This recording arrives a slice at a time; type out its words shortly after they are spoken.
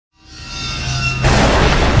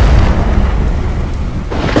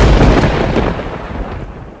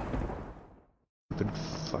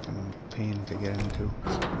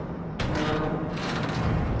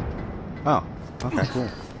Okay, cool.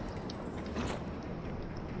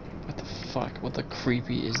 What the fuck? What the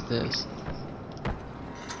creepy is this?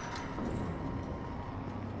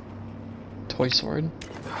 Toy sword?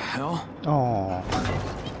 The hell? Oh.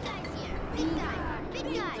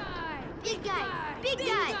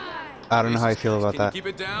 I don't know how I feel about that. Keep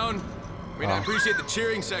it down. I mean, I appreciate the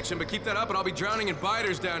cheering section, but keep that up and I'll be drowning in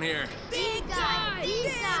biters down here. Big guy,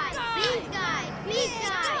 big guy, big guy, big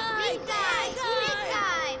guy, big guy, big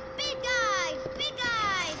guy, big guy, big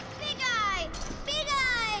guy, big guy, big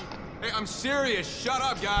guy. Hey, I'm serious. Shut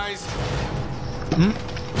up, guys.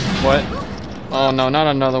 What? Oh no, not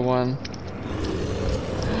another one.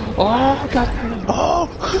 Oh god. Oh!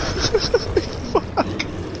 Fuck!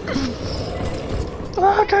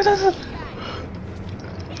 Oh god, that's a...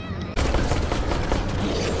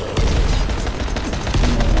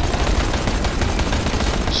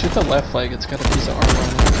 Shoot the left leg, it's got a piece of armor on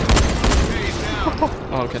it. Hey, he's down.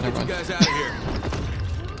 Oh, okay, never Get you mind. guys out of here.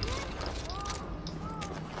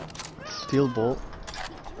 Steel bolt.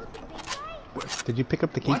 Did you pick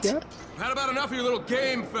up the key yet? Had about enough of your little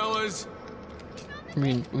game, fellas. I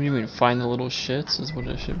mean, what do you mean, find the little shits is what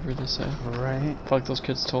it should really say. Right. I feel like those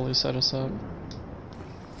kids totally set us up.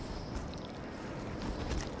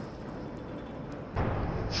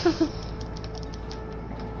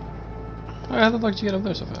 How the fuck did you get up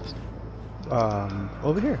there so fast?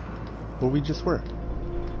 Over here. Where we just were.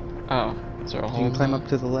 Oh, is there a hole? You can climb up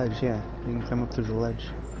to the ledge, yeah. You can climb up to the ledge.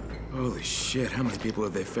 Holy shit, how many people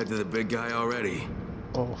have they fed to the big guy already?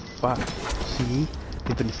 Oh, fuck. See?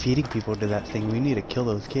 They've been feeding people to that thing. We need to kill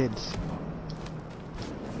those kids.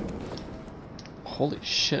 Holy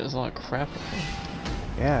shit, there's a lot of crap up there.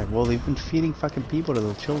 Yeah, well, they've been feeding fucking people to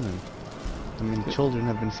those children. I mean, children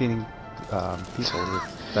have been feeding, people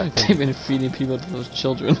with that They've thing. been feeding people to those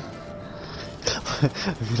children.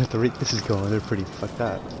 I mean, at the rate this is going, they're pretty fucked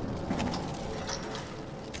up.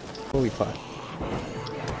 Holy fuck.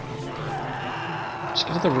 Just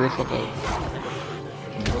get to the roof of it.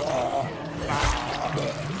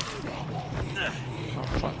 Oh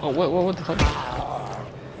fuck. Oh, what the fuck?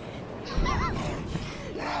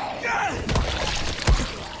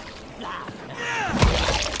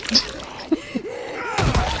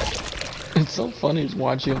 It's so funny just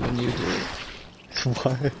watching when you do it.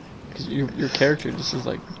 Why? Because your character just is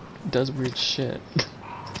like, does weird shit.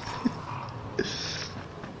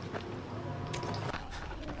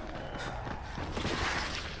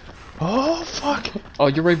 Oh, fuck! Oh,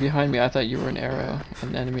 you're right behind me. I thought you were an arrow,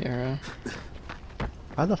 an enemy arrow.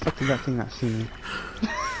 How the fuck did that thing not see me?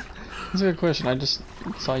 That's a good question. I just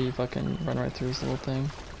saw you fucking run right through this little thing.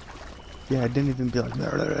 Yeah, I didn't even be like...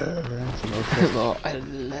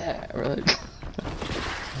 Or like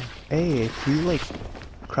Hey, if we like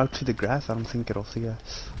crouch to the grass, I don't think it'll see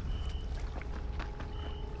us.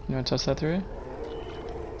 You wanna test that theory?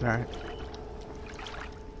 Alright.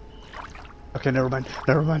 Okay, never mind.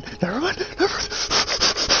 Never mind. Never mind. Never mind.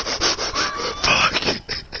 Fuck.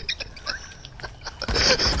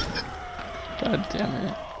 God damn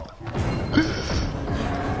it.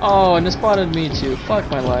 Oh, and it spotted me too. Fuck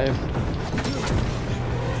my life.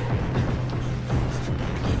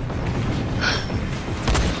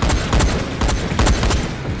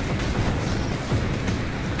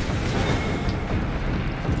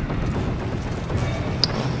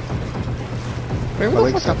 Wait, My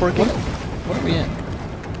legs stop working? What are we in?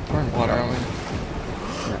 We're in water, aren't we?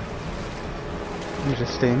 Yeah. You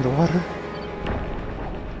just stay in the water.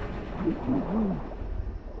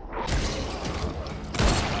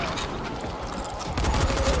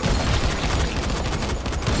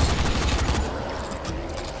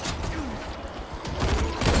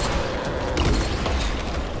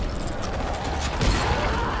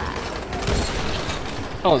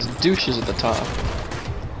 Oh, there's douches at the top.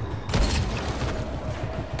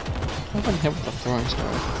 I've been hit with the throwing star.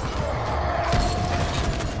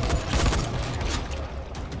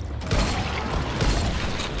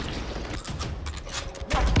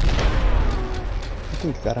 I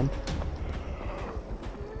think got him.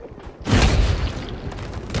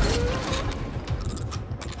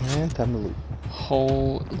 And time to loot.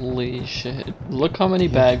 Holy shit. Look how many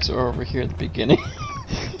bags are over here at the beginning.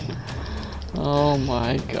 Oh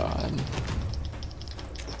my god.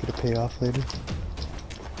 It's gonna pay off later.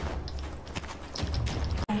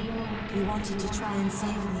 You wanted to try and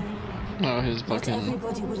save me. Oh, his But fucking...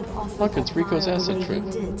 everybody would have offered Look, that it's Rico's fire the acid way trip.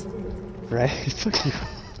 you did. Right? Fuck you.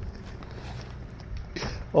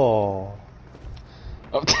 Oh.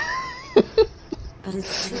 Oh. But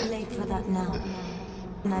it's too late for that now.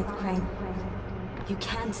 Night Crane. You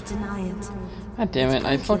can't deny it. God damn it,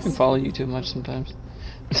 I fucking follow you too much sometimes.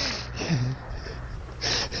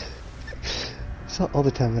 So all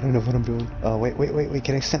the time I don't know what I'm doing. Oh wait,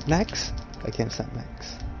 can I send next? I can't send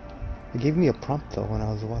next. It gave me a prompt though when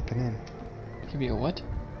I was walking in. Give you a what?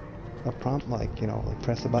 A prompt like, you know, like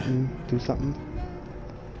press a button, do something.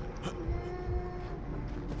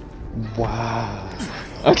 Wow.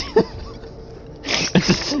 Okay. It's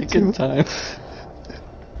the second time.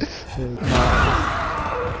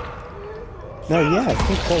 No, yeah, I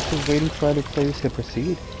think so. Just waiting for other players to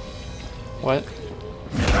proceed. What?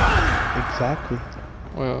 Exactly.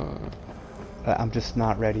 Well, I'm just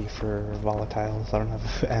not ready for volatiles. I don't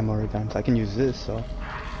have ammo or guns. I can use this, so.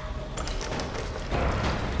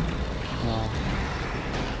 no.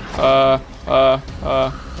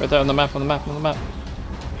 Right there on the map, on the map.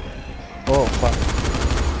 Oh, fuck.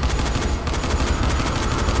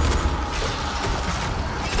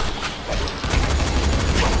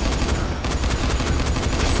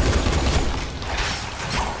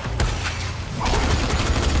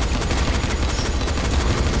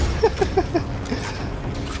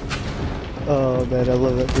 Oh man, I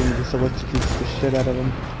love that thing. Just so much beats the shit out of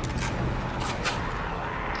him.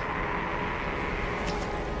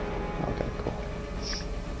 Okay, cool.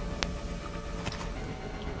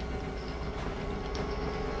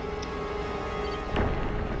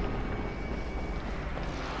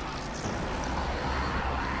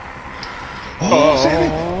 Oh, Sammy!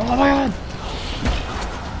 Oh my god!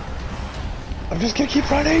 I'm just gonna keep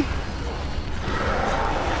running!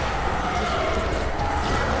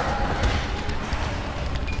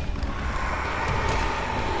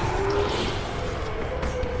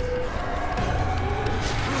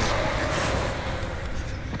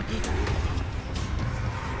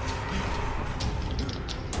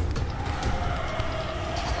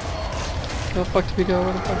 Where the fuck did we go?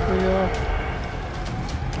 Where the fuck did we go?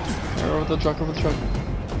 Over the truck, Okay,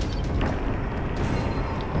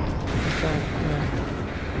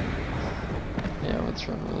 yeah, over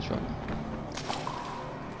the truck.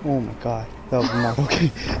 Oh my god, that was not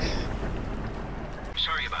okay.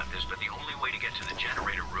 Sorry about this, but the only way to get to the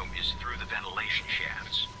generator room is through the ventilation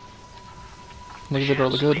shafts. Look at the door,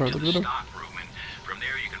 look at the door. Stock room, and from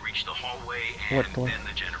there you can reach the hallway and What door? then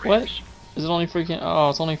the generators. What? Is it only freaking? Oh,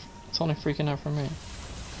 it's only freaking out for me.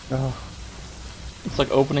 Oh, It's like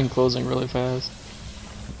opening, closing really fast.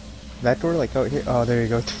 that door like out here? Oh, there you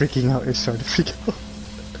go, it's freaking out, it's starting to freak out.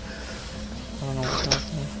 I don't know what's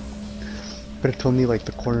happening. But it told me like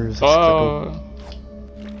the corners is Oh!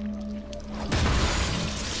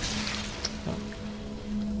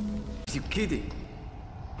 You kidding?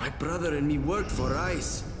 My brother and me worked for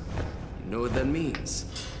ICE. You know what that means?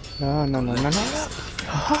 No.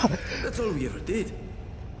 That's all we ever did.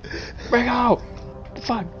 Break out!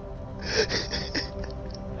 Fuck!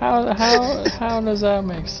 How does that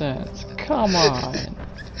make sense? Come on!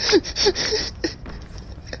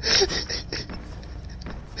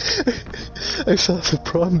 I saw the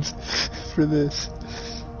problems for this.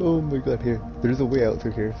 Oh my god, here. There's a way out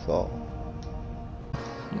through here, so.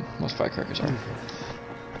 Most firecrackers are.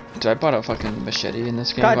 Dude, I bought a fucking machete in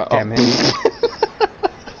this game. God damn it.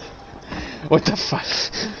 What the fuck?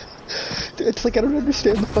 It's like I don't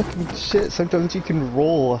understand the fucking shit. Sometimes you can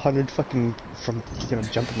roll 100 fucking from, you know,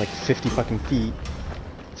 jumping like 50 fucking feet.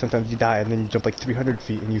 Sometimes you die and then you jump like 300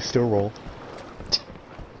 feet and you still roll.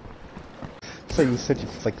 So you said you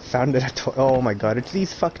like found it at oh my god, it's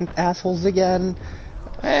these fucking assholes again.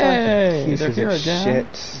 Hey, Fucking they're pieces here of again.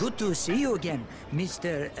 shit. Good to see you again,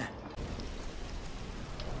 Mr.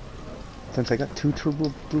 Since I got 2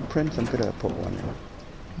 turbo blueprints, I'm gonna put 1 in.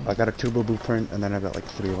 I got a turbo blueprint and then I got like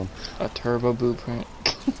 3 of them. A turbo blueprint.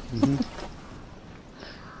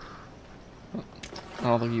 I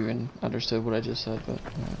don't think you even understood what I just said, but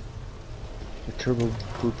A turbo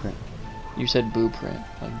blueprint. you said blueprint,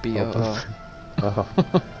 like B-O-O. blueprint. Oh,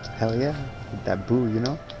 hell yeah. That boo, you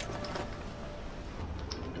know?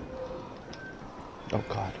 Oh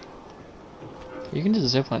god. You can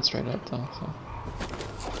just zipline straight up though. So.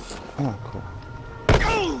 Oh, cool.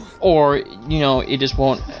 Or, you know, it just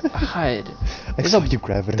won't hide. I saw you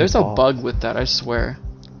grab it. There's a bug with that, I swear.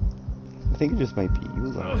 I think it just might be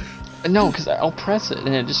you though. No, because I'll press it and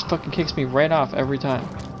it just fucking kicks me right off every time.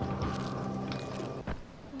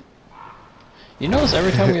 You notice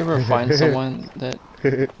every time we ever find someone that...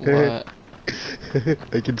 What?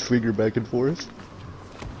 I can swing her back and forth.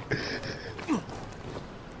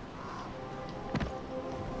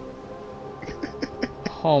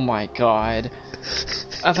 Oh my god.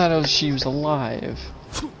 I thought she was alive.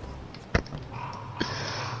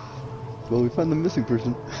 Well, we found the missing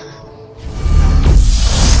person.